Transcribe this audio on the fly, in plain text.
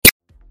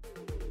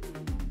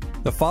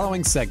The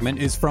following segment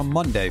is from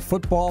Monday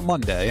Football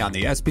Monday on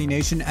the SB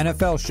Nation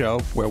NFL Show,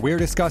 where we're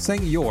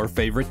discussing your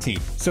favorite team.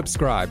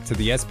 Subscribe to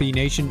the SB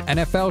Nation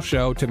NFL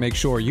Show to make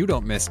sure you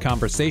don't miss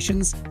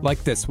conversations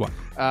like this one.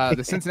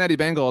 The Cincinnati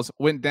Bengals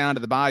went down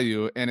to the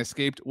Bayou and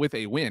escaped with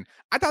a win.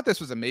 I thought this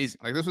was amazing.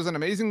 Like, this was an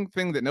amazing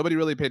thing that nobody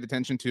really paid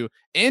attention to.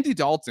 Andy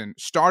Dalton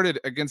started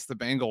against the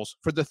Bengals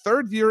for the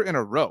third year in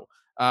a row.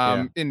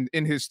 In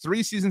his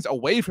 3 seasons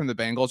away from the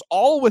Bengals,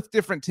 all with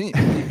different teams.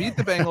 He beat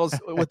the Bengals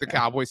with the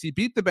Cowboys. He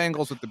beat the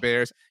Bengals with the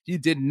Bears. He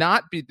did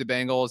not beat the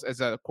Bengals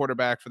as a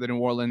quarterback for the New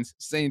Orleans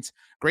Saints.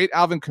 Great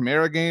Alvin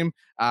Kamara game,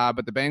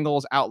 but the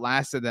Bengals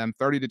outlasted them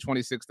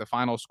 30-26, the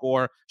final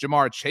score.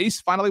 Jamar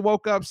Chase finally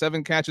woke up,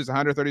 7 catches,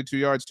 132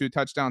 yards, 2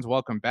 touchdowns.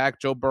 Welcome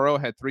back. Joe Burrow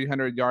had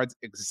 300 yards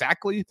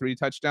exactly, 3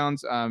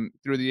 touchdowns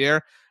through the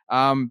air.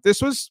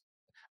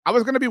 I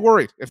was going to be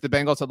worried if the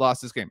Bengals had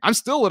lost this game. I'm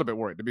still a little bit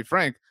worried, to be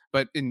frank.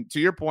 But to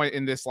your point,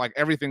 in this like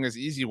everything is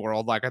easy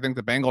world, like I think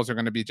the Bengals are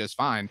going to be just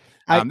fine.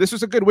 This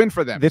was a good win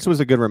for them. This was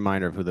a good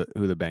reminder of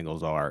who the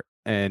Bengals are.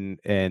 And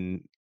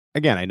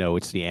again, I know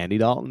it's the Andy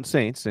Dalton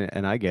Saints,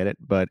 and I get it,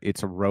 but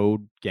it's a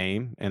road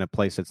game in a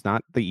place that's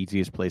not the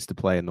easiest place to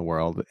play in the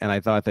world. And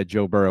I thought that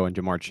Joe Burrow and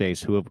Jamar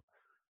Chase, who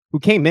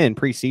came in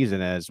preseason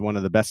as one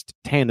of the best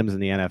tandems in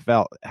the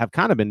NFL, have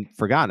kind of been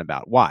forgotten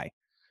about. Why?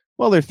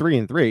 Well, they're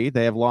 3-3.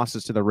 They have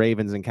losses to the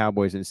Ravens and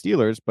Cowboys and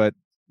Steelers. But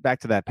back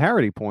to that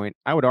parity point,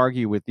 I would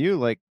argue with you,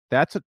 like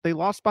they've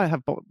lost by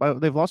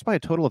a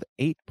total of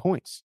 8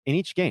 points in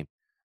each game.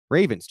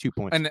 Ravens 2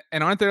 points,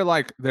 and aren't there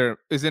like their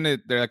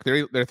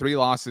 3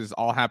 losses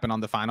all happen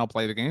on the final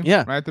play of the game?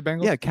 Yeah, right. The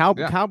Bengals. Yeah,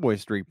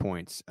 Cowboys 3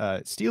 points,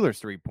 Steelers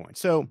 3 points.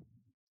 So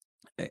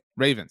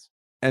Ravens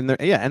and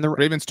the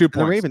Ravens 2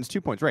 points. The Ravens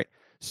 2 points, right?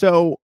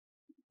 So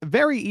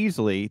very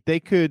easily they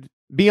could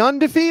be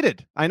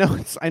undefeated. I know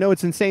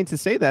it's insane to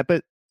say that,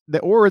 but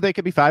or they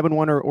could be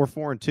 5-1 or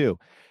 4-2.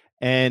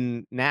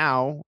 And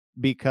now,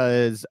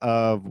 because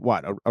of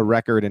a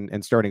record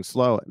and starting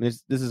slow,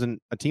 this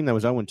isn't a team that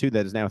was 0-2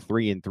 that is now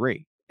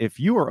 3-3. If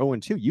you are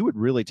 0-2, you would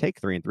really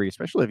take 3-3,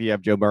 especially if you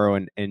have Joe Burrow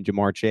and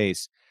Jamar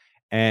Chase.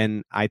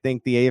 And I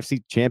think the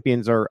AFC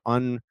champions are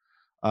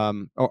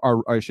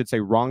or I should say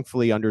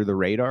wrongfully under the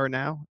radar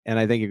now. And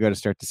I think you're going to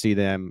start to see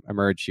them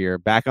emerge here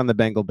back on the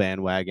Bengal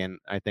bandwagon.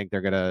 I think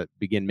they're going to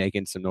begin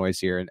making some noise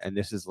here. And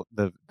this is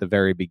the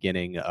very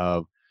beginning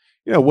of,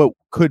 what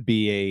could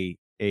be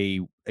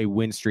a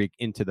win streak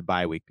into the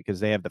bye week, because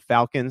they have the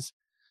Falcons.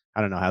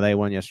 I don't know how they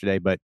won yesterday,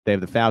 but they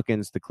have the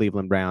Falcons, the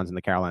Cleveland Browns, and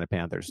the Carolina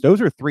Panthers. Those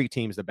are 3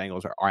 teams the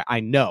Bengals are. I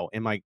know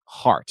in my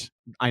heart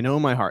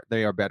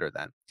they are better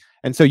than.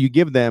 And so you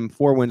give them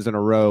 4 wins in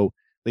a row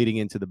leading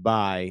into the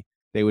bye.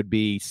 They would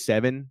be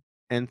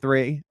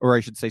 7-3, or I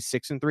should say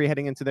 6-3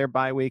 heading into their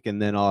bye week.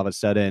 And then all of a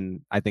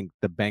sudden, I think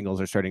the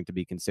Bengals are starting to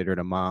be considered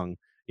among,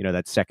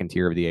 that second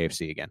tier of the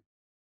AFC again.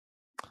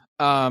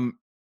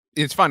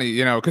 It's funny,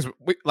 because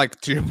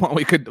to your point,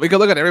 we could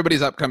look at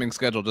everybody's upcoming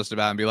schedule just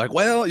about and be like,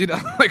 well,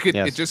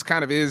 it just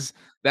kind of is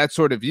that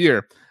sort of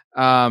year.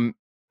 Now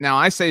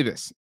I say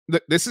this.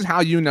 This is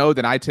how you know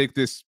that I take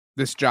this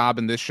job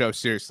and this show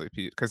seriously,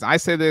 Pete, because I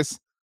say this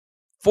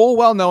full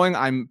well knowing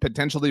I'm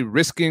potentially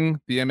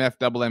risking the MF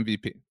double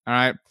MVP. All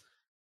right.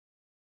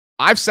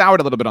 I've soured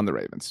a little bit on the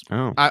Ravens.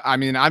 Oh.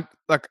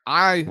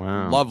 I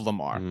love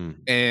Lamar,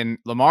 and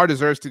Lamar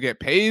deserves to get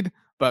paid,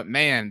 but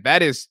man,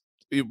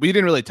 we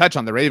didn't really touch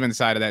on the Ravens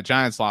side of that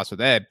Giants loss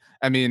with Ed.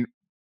 I mean,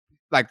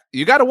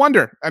 you got to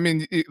wonder. I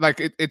mean,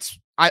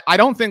 I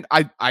don't think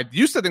I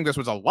used to think this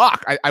was a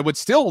lock. I would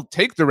still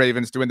take the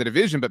Ravens to win the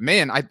division, but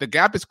man, the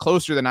gap is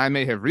closer than I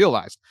may have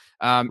realized.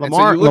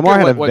 Lamar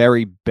had a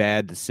very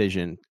bad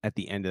decision at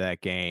the end of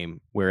that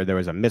game where there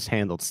was a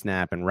mishandled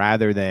snap, and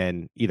rather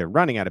than either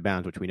running out of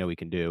bounds, which we know he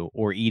can do,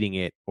 or eating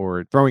it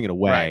or throwing it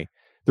away,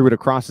 threw it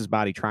across his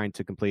body trying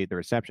to complete the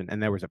reception,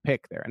 and there was a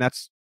pick there, and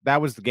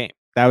that was the game.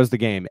 That was the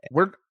game.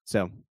 We're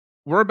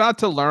about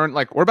to learn,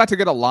 we're about to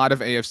get a lot of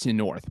AFC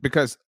North,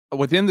 because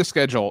within the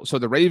schedule, so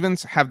the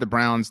Ravens have the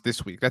Browns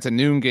this week. That's a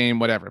noon game,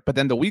 whatever. But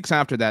then the weeks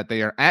after that,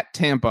 they are at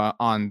Tampa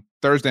on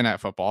Thursday Night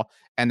Football,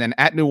 and then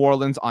at New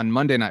Orleans on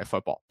Monday Night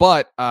Football.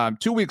 But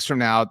 2 weeks from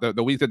now,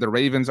 the week that the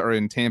Ravens are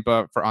in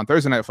Tampa on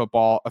Thursday Night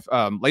Football,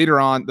 later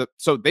on,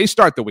 so they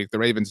start the week, the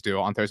Ravens do,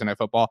 on Thursday Night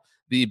Football.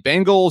 The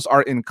Bengals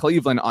are in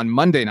Cleveland on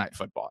Monday Night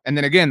Football. And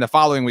then again, the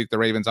following week, the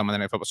Ravens on Monday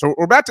Night Football. So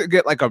we're about to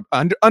get like a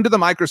under the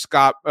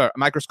microscope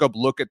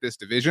look at this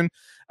division.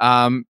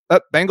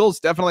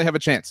 Bengals definitely have a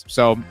chance.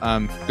 So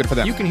good for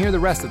them. You can hear the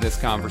rest of this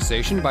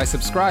conversation by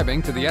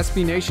subscribing to the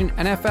SB Nation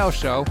NFL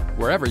Show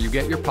wherever you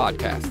get your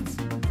podcasts.